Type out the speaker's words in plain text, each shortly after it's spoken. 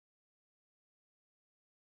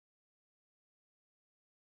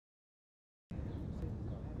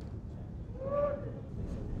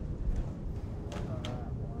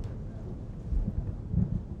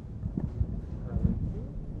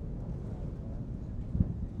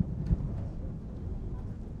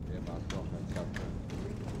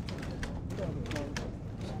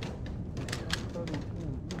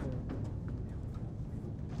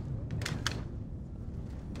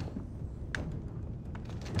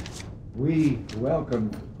We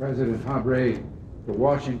welcome President Habre to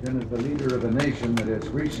Washington as the leader of a nation that has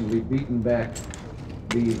recently beaten back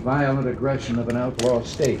the violent aggression of an outlaw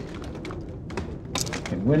state.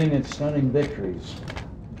 In winning its stunning victories,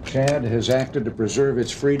 Chad has acted to preserve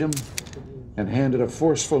its freedom and handed a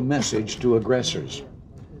forceful message to aggressors.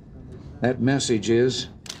 That message is,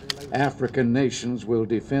 African nations will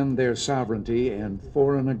defend their sovereignty and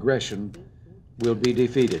foreign aggression will be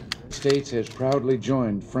defeated. The States has proudly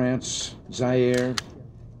joined France, Zaire,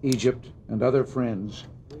 Egypt, and other friends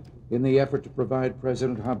in the effort to provide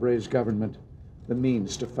President Habre's government the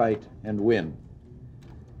means to fight and win.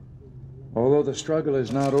 Although the struggle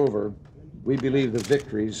is not over, we believe the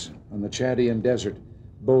victories on the Chadian desert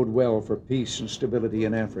bode well for peace and stability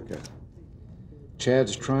in Africa.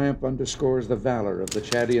 Chad's triumph underscores the valor of the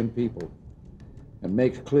Chadian people and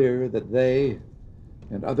makes clear that they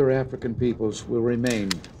and other African peoples will remain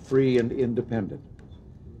free and independent.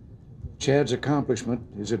 Chad's accomplishment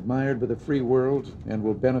is admired by the free world and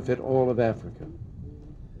will benefit all of Africa.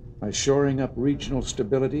 By shoring up regional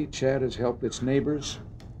stability, Chad has helped its neighbors,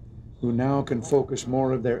 who now can focus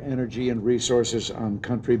more of their energy and resources on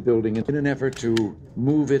country building in an effort to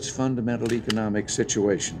move its fundamental economic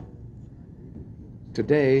situation.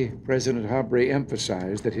 Today, President Habre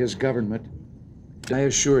emphasized that his government, I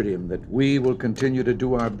assured him that we will continue to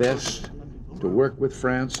do our best to work with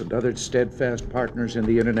France and other steadfast partners in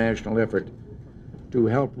the international effort to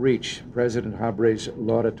help reach President Habre's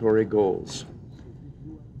laudatory goals.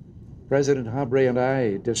 President Habre and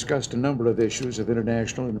I discussed a number of issues of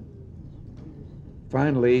international and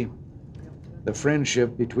finally, the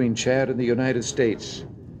friendship between Chad and the United States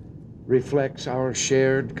reflects our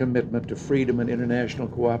shared commitment to freedom and international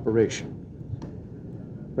cooperation.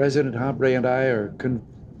 President Habre and I are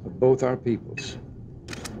of both our peoples.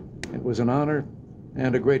 It was an honor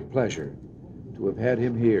and a great pleasure to have had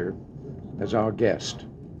him here as our guest.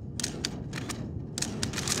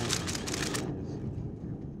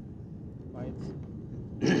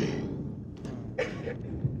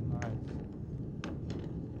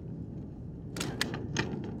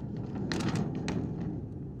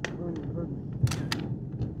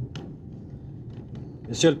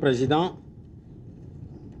 Monsieur le Président,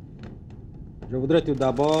 je voudrais tout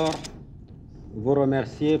d'abord vous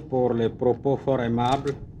remercier pour les propos fort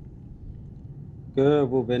aimables que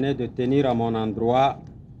vous venez de tenir à mon endroit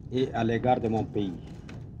et à l'égard de mon pays.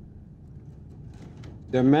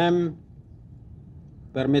 De même,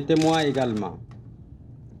 permettez-moi également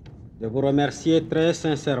de vous remercier très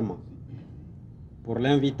sincèrement pour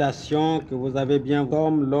l'invitation que vous avez bien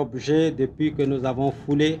comme l'objet depuis que nous avons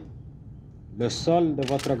foulé le sol de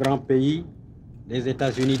votre grand pays, les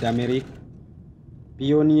États-Unis d'Amérique,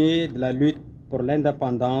 pionnier de la lutte pour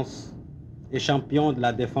l'indépendance et champion de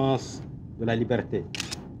la défense de la liberté.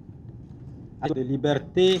 De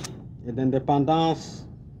liberté et d'indépendance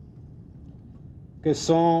que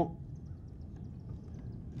sont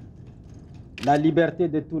la liberté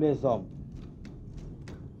de tous les hommes,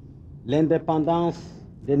 l'indépendance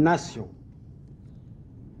des nations.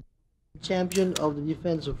 Champion of the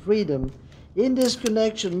defense of freedom. In this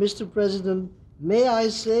connection, Mr. President, may I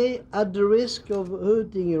say, at the risk of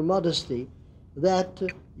hurting your modesty, that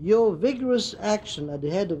your vigorous action at the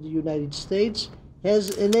head of the United States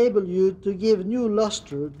has enabled you to give new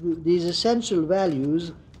luster to these essential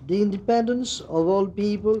values, the independence of all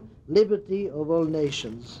people, liberty of all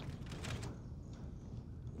nations.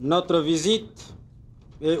 Notre visite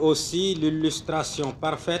est aussi l'illustration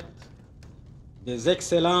parfaite des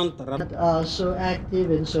excellentes that are so active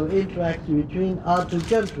and so interactive between our two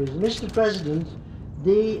countries. Mr. President,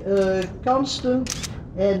 the constant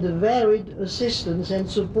and varied assistance and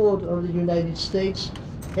support of the United States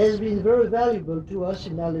has been very valuable to us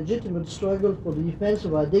in our legitimate struggle for the defense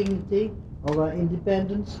of our dignity, of our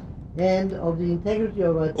independence, and of the integrity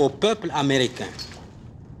of our... Au peuple américain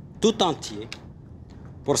tout entier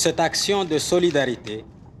pour cette action de solidarité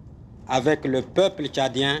avec le peuple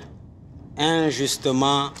tchadien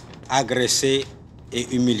injustement agressé et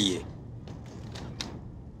humilié.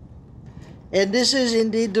 And this is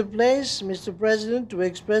indeed the place, Mr. President, to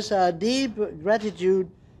express our deep gratitude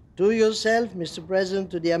to yourself, Mr. President,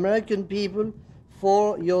 to the American people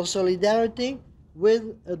for your solidarity with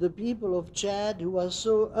the people of Chad who are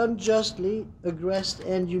so unjustly aggressed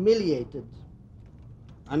and humiliated.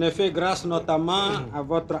 En effet, grâce notamment à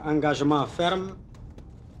votre engagement ferme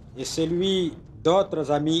et celui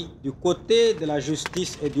d'autres amis du côté de la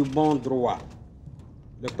justice et du bon droit,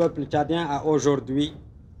 le peuple tchadien a aujourd'hui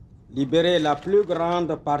libéré la plus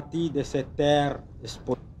grande partie de ses terres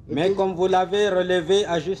spoliées. Mais comme vous l'avez relevé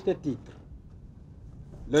à juste titre,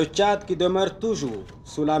 Le Tchad, qui demeure toujours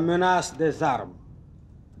sous la menace des armes,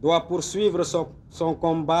 doit poursuivre son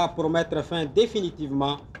combat pour mettre fin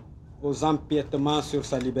définitivement aux empiétements sur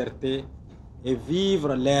sa liberté et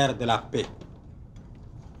vivre l'ère de la paix.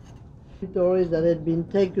 Territories that had been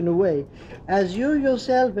taken away. As you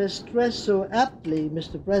yourself have stressed so aptly,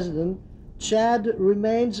 Mr. President, Chad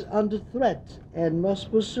remains under threat and must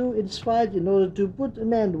pursue its fight in order to put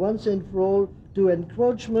an end once and for all to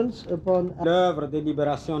encroachments upon l'œuvre de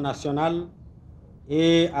libération nationale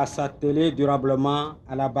et à s'atteler durablement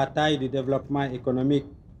à la bataille du développement économique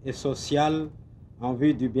et social en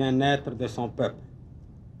vue du bien-être de son peuple.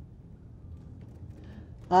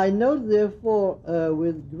 I note, therefore,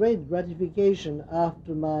 with great gratification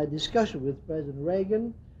after my discussion with President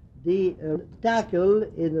Reagan, the tackle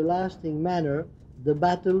in a lasting manner the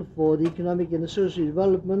battle for the economic and social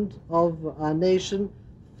development of our nation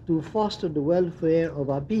to foster the welfare of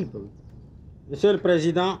our people. Monsieur le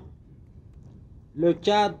Président, le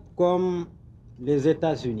Tchad, comme les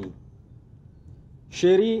États-Unis,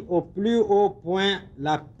 chérit au plus haut point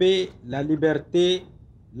la paix, la liberté,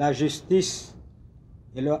 la justice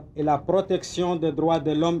et la protection des droits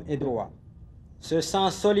de l'homme et droits, se sent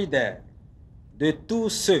solidaire de tous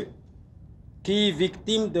ceux qui,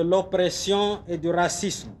 victimes de l'oppression et du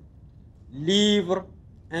racisme, livrent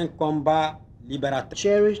un combat libérateur.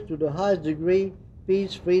 Cherish to the highest degree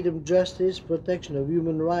peace, freedom, justice, protection of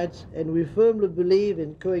human rights, and we firmly believe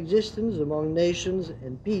in coexistence among nations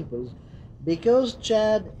and peoples. Because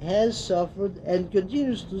Chad has suffered and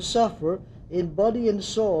continues to suffer in body and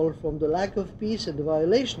soul from the lack of peace and the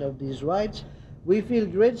violation of these rights, we feel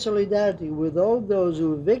great solidarity with all those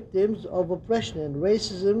who are victims of oppression and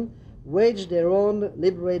racism, wage their own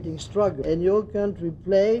liberating struggle, and your country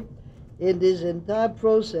play in this entire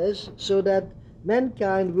process so that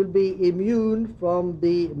mankind will be immune from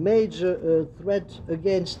the major threat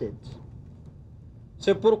against it.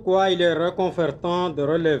 C'est pourquoi il est réconfortant de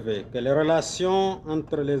relever que les relations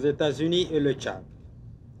entre les États-Unis et le Tchad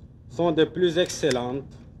sont des plus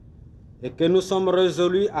excellentes et que nous sommes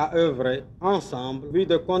résolus à œuvrer ensemble en vue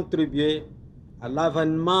de contribuer à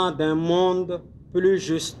l'avènement d'un monde plus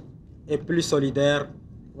juste et plus solidaire.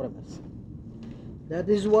 That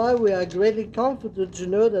is why we are greatly comforted to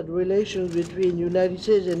know that relations between the United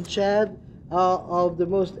States and Chad are of the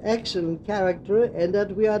most excellent character, and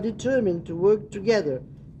that we are determined to work together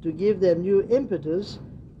to give them new impetus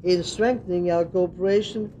in strengthening our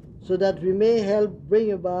cooperation so that we may help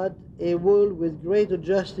bring about a world with greater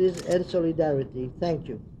justice and solidarity. Thank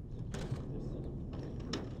you.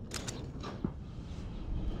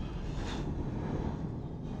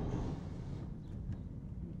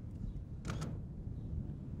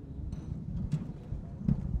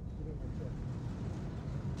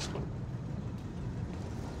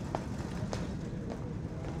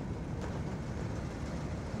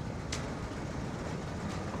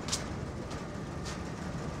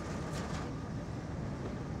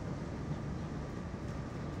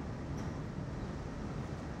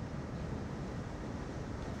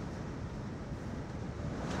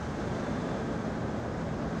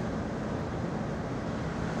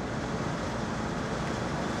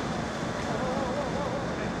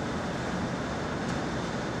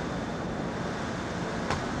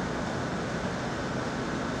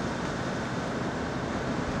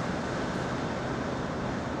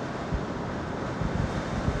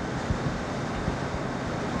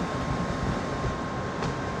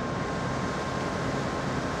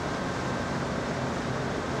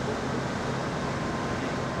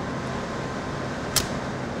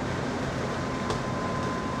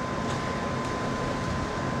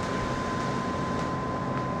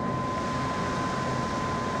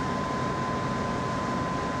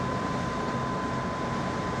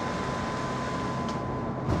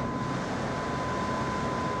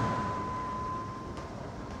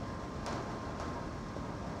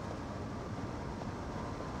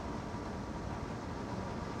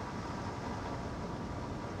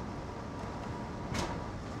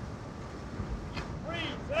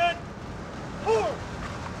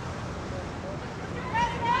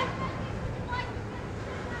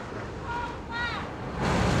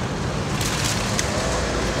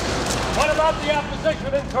 The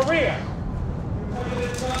opposition in Korea.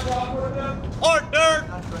 Order!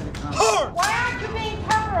 Hard! Why aren't you being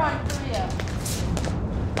tougher on Korea?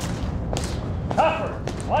 Tougher?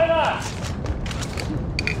 Why not?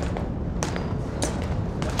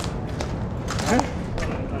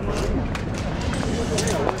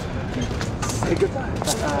 Say goodbye.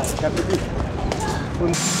 Captain B.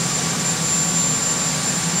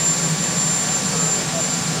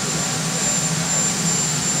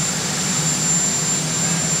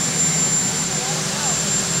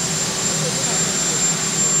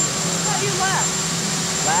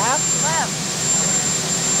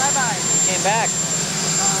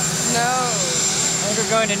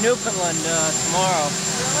 going to Newfoundland tomorrow.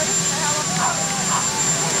 Really?